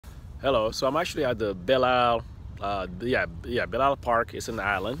Hello, so I'm actually at the Belle Isle, Belle Isle Park. It's an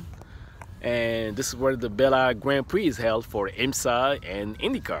island, and this is where the Belle Isle Grand Prix is held for IMSA and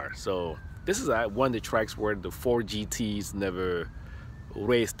IndyCar. So this is one of the tracks where the 4GTs never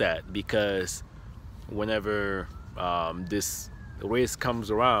raced at, because whenever this race comes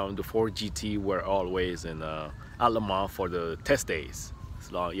around, the 4GT were always in at Le Mans for the test days.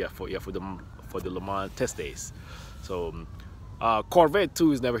 So, for the Le Mans test days. So Corvette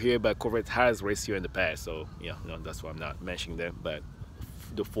too is never here, but Corvette has raced here in the past. So yeah, that's why I'm not mentioning them. But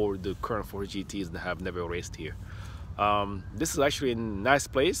the current 4GTs have never raced here. This is actually a nice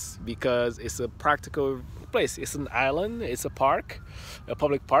place because it's a practical place. It's an island, it's a park, a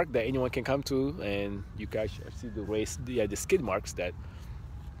public park that anyone can come to, and you can actually see the race, the skid marks that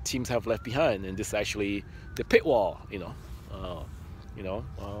teams have left behind. And this is actually the pit wall,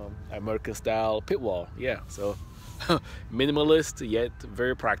 American style pit wall. Yeah, so minimalist yet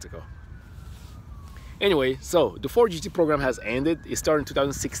very practical. Anyway, so the 4GT program has ended. It started in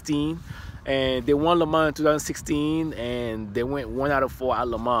 2016, and they won Le Mans in 2016, and they went 1 out of 4 at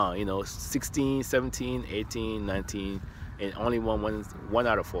Le Mans. 16, 17, 18, 19, and only won one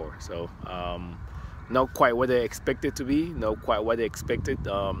out of 4. So not quite what they expected to be. Not quite what they expected.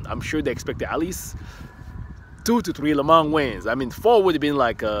 I'm sure they expected at least 2 to 3 Le Mans wins. I mean, 4 would have been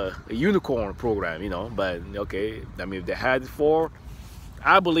like a unicorn program, But okay, I mean, if they had 4.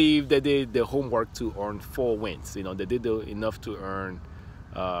 I believe they did the homework to earn 4 wins. They did enough to earn,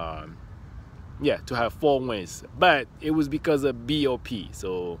 to have 4 wins. But it was because of BOP.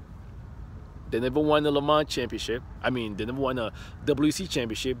 So they never won the Le Mans championship. I mean, they never won a WC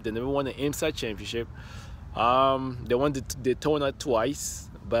championship. They never won an IMSA championship. They won the Daytona twice.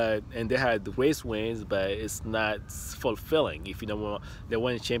 And they had race wins, but it's not fulfilling if they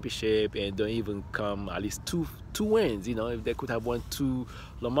won a championship and don't even come at least two wins. If they could have won 2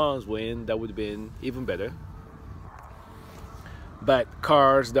 Le Mans wins, that would have been even better. But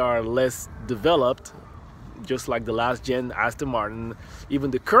cars that are less developed, just like the last gen Aston Martin,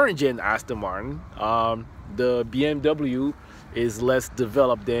 even the current gen Aston Martin, the BMW is less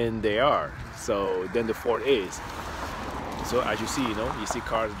developed than they are. So than the Ford is. So as you see, you see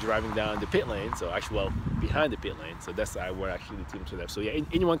cars driving down the pit lane. So actually, well, behind the pit lane. So that's where actually the teams are left. So yeah,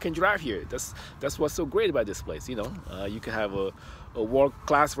 anyone can drive here. That's what's so great about this place. You can have a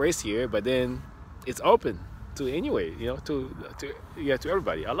world-class race here, but then it's open to to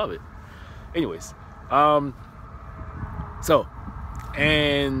everybody. I love it. Anyways, and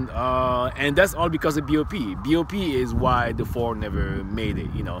that's all because of BOP. BOP is why the Ford never made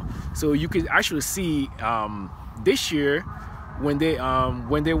it. So you can actually see. This year, when they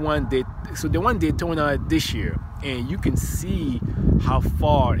won Daytona this year, and you can see how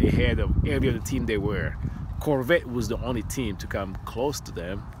far ahead of every other team they were. Corvette was the only team to come close to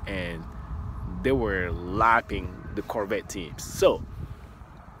them, and they were lapping the Corvette teams. So,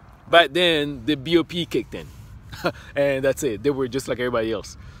 but then the BOP kicked in, and that's it. They were just like everybody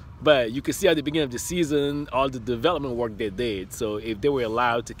else. But you can see at the beginning of the season all the development work they did. So if they were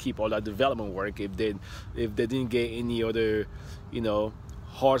allowed to keep all that development work, if they didn't get any other,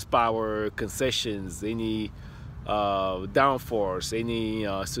 horsepower concessions, any downforce, any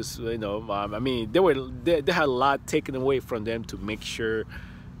I mean, they had a lot taken away from them to make sure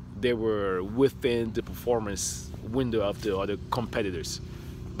they were within the performance window of the other competitors.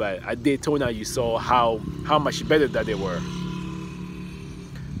 But at Daytona, you saw how much better that they were.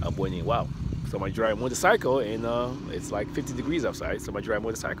 I'm winning. Wow, somebody driving a motorcycle, and it's like 50 degrees outside. Somebody driving a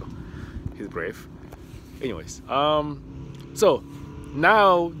motorcycle. He's brave. Anyways, so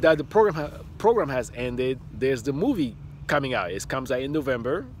now that the program has ended, there's the movie coming out. It comes out in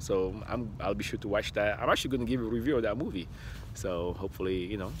November, so I'll be sure to watch that. I'm actually going to give you a review of that movie. So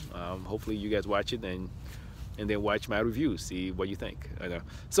hopefully, hopefully you guys watch it and then watch my review, see what you think.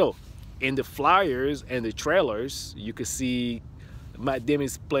 So in the flyers and the trailers, you can see Matt Damon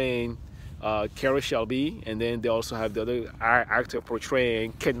is playing Carroll Shelby, and then they also have the other actor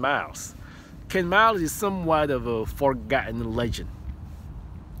portraying Ken Miles. Ken Miles is somewhat of a forgotten legend.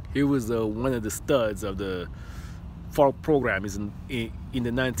 He was one of the studs of the Ford program in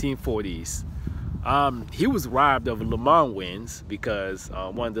the 1940s. He was robbed of Le Mans wins because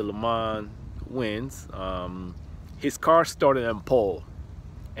one of the Le Mans wins, his car started on pole,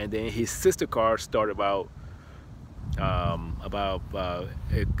 and then his sister car started about a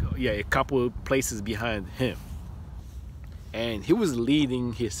couple of places behind him, and he was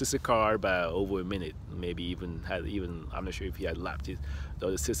leading his sister car by over a minute, maybe I'm not sure if he had lapped the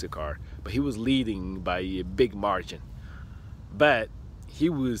other sister car, but he was leading by a big margin. But he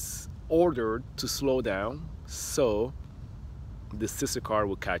was ordered to slow down, so the sister car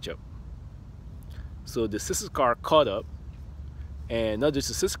would catch up. So the sister car caught up, and not just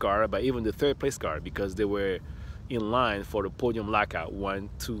the sister car, but even the third place car, because they were in line for the podium lockout 1,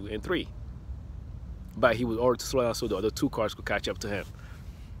 2, and 3. But he was ordered to slow down so the other 2 cars could catch up to him.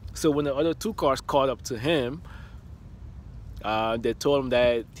 So when the other 2 cars caught up to him, they told him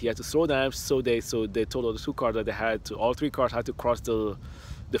that he had to slow down. So they told all the 2 cars that all 3 cars had to cross the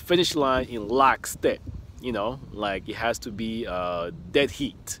finish line in lockstep. You know, like it has to be dead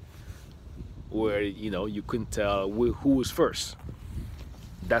heat, where you couldn't tell who was first.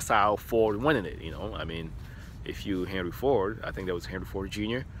 That's how Ford wanted it. I mean, if you Henry Ford, I think that was Henry Ford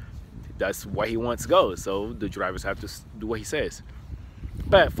Jr., that's where he wants to go. So the drivers have to do what he says.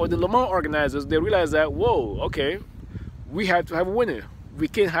 But for the Le Mans organizers, they realized that, whoa, okay, we have to have a winner. We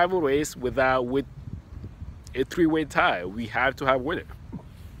can't have a race with a 3-way tie. We have to have a winner.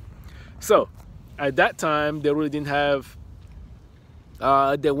 So at that time, they really didn't have.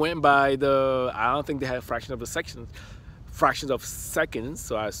 They went by I don't think they had fractions of seconds.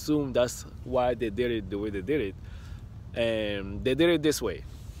 So I assume that's why they did it the way they did it, and they did it this way.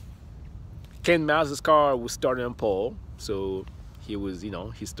 Ken Miles' car was starting on pole, so he was,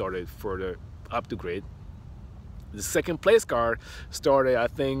 he started further up the grid. The second place car started, I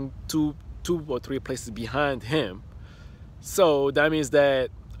think, two or three places behind him. So that means that,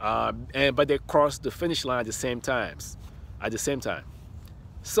 but they crossed the finish line at the same time.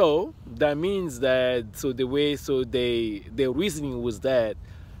 So that means that, their reasoning was that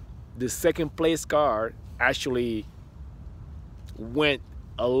the second place car actually went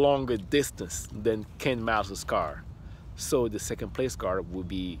a longer distance than Ken Miles' car. So the second place car would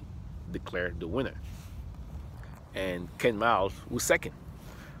be declared the winner. And Ken Miles was second.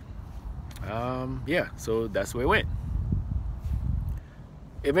 Yeah, so that's where it went.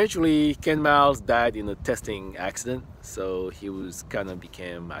 Eventually, Ken Miles died in a testing accident, so he was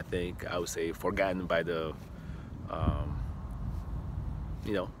became, I would say, forgotten by the, by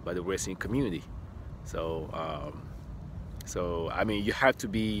the racing community. So, I mean, you have to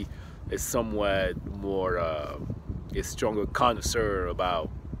be a somewhat more, a stronger connoisseur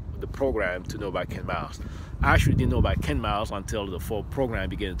about the program to know about Ken Miles. I actually didn't know about Ken Miles until the full program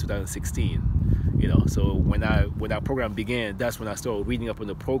began in 2016. So when our program began, that's when I started reading up on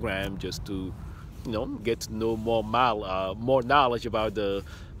the program, just to, get to know more knowledge about the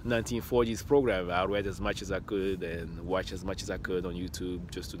 1940s program. I read as much as I could and watched as much as I could on YouTube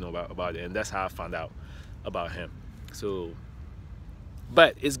just to know about it, and that's how I found out about him. So,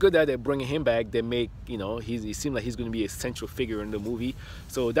 but it's good that they're bringing him back. They make, he seems like he's going to be a central figure in the movie.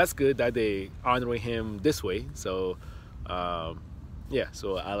 So that's good that they honoring him this way. So, yeah,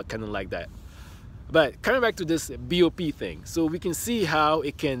 so I kind of like that. But coming back to this BOP thing, so we can see how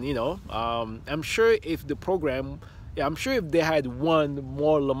it can, I'm sure if the program, I'm sure if they had won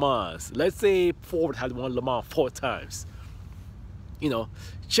more Le Mans, let's say Ford had won Le Mans 4 times,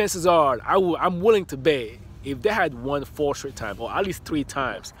 chances are, I'm willing to bet, if they had won 4 straight times, or at least 3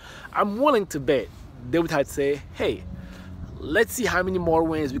 times, I'm willing to bet they would have to say, hey, let's see how many more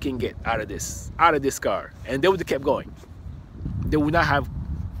wins we can get out of this car. And they would have kept going. They would not have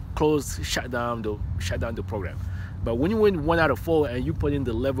shut down the program. But when you win 1 out of 4 and you put in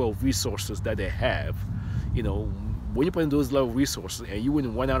the level of resources that they have, when you put in those level of resources and you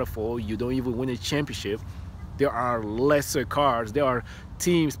win 1 out of 4, you don't even win a championship. There are lesser cars, there are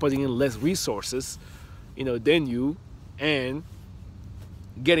teams putting in less resources, than you, and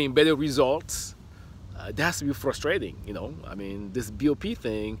getting better results. That has to be frustrating. I mean, this BOP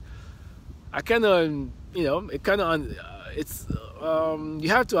thing, I kind of, it's you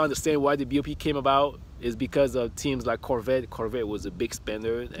have to understand why the BOP came about. Is because of teams like Corvette. Corvette was a big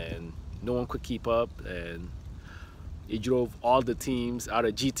spender and no one could keep up, and it drove all the teams out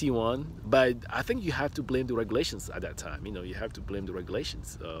of GT1. But I think you have to blame the regulations at that time. You have to blame the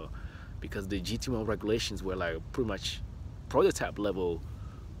regulations, because the GT1 regulations were like pretty much prototype level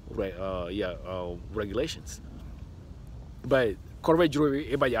regulations. But Corvette drove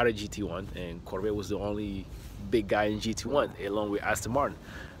everybody out of GT1, and Corvette was the only big guy in GT1 along with Aston Martin.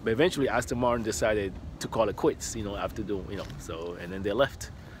 But eventually Aston Martin decided to call it quits, after doing, so, and then they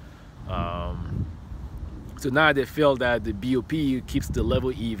left. So now they feel that the BOP keeps the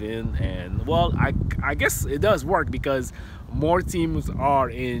level even, and well, I guess it does work because more teams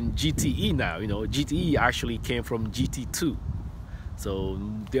are in GTE now. GTE actually came from GT2. So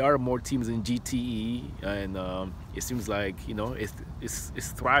there are more teams in GTE, and it seems like,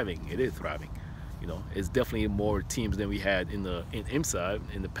 it's thriving. It is thriving. It's definitely more teams than we had in IMSA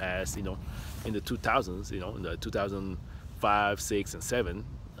in the past, in the 2000s, in the 2005, 6, and 7.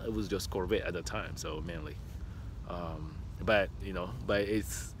 It was just Corvette at the time, so mainly. but but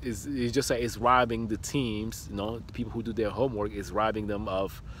it's just like it's robbing the teams, the people who do their homework, is robbing them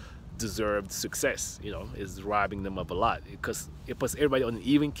of deserved success. Is robbing them of a lot, because it puts everybody on an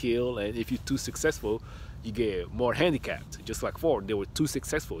even keel, and if you're too successful, you get more handicapped. Just like Ford, they were too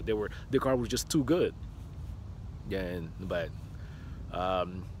successful. The car was just too good. But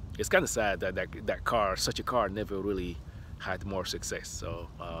it's kind of sad that such a car never really had more success. So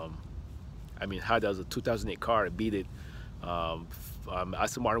I mean, how does a 2008 car beat it?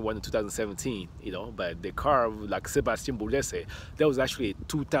 Aston Martin won in 2017, but the car, like Sebastian Bourdais said, that was actually a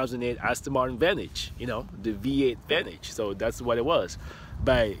 2008 Aston Martin Vantage, the V8 Vantage. So that's what it was.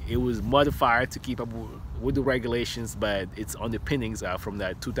 But it was modified to keep up with the regulations, but its underpinnings are from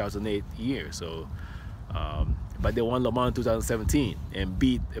that 2008 year. So, but they won Le Mans in 2017 and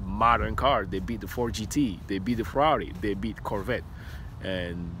beat a modern car. They beat the Ford GT, they beat the Ferrari, they beat Corvette,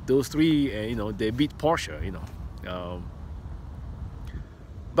 and those three, they beat Porsche,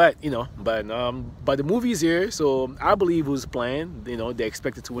 But the movie's here, so I believe it was planned. They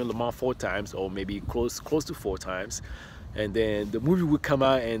expected to win Le Mans 4 times, or maybe close to 4 times, and then the movie would come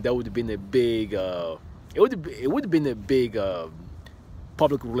out, and that would have been a big. It would have been a big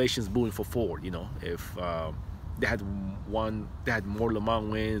public relations boon for Ford. If they had more Le Mans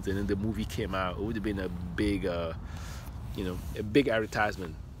wins, and then the movie came out, it would have been a big, a big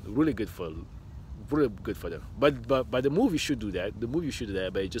advertisement. Really good for them. But the movie should do that.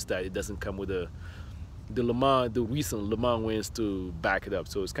 But it's just that it doesn't come with the recent Le Mans wins to back it up.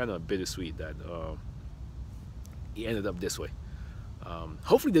 So it's kind of bittersweet that it ended up this way.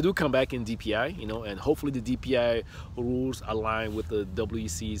 Hopefully they do come back in DPI, and hopefully the DPI rules align with the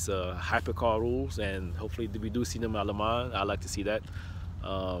WEC's hypercar rules, and hopefully we do see them at Le Mans. I like to see that.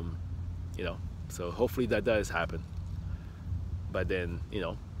 So hopefully that does happen. But then,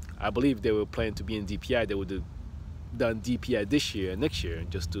 I believe they were planning to be in DPI. They would have done DPI this year and next year,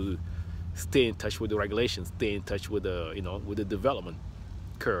 just to stay in touch with the regulations, stay in touch with the with the development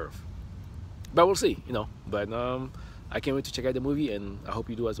curve. But we'll see, But I can't wait to check out the movie, and I hope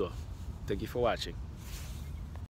you do as well. Thank you for watching.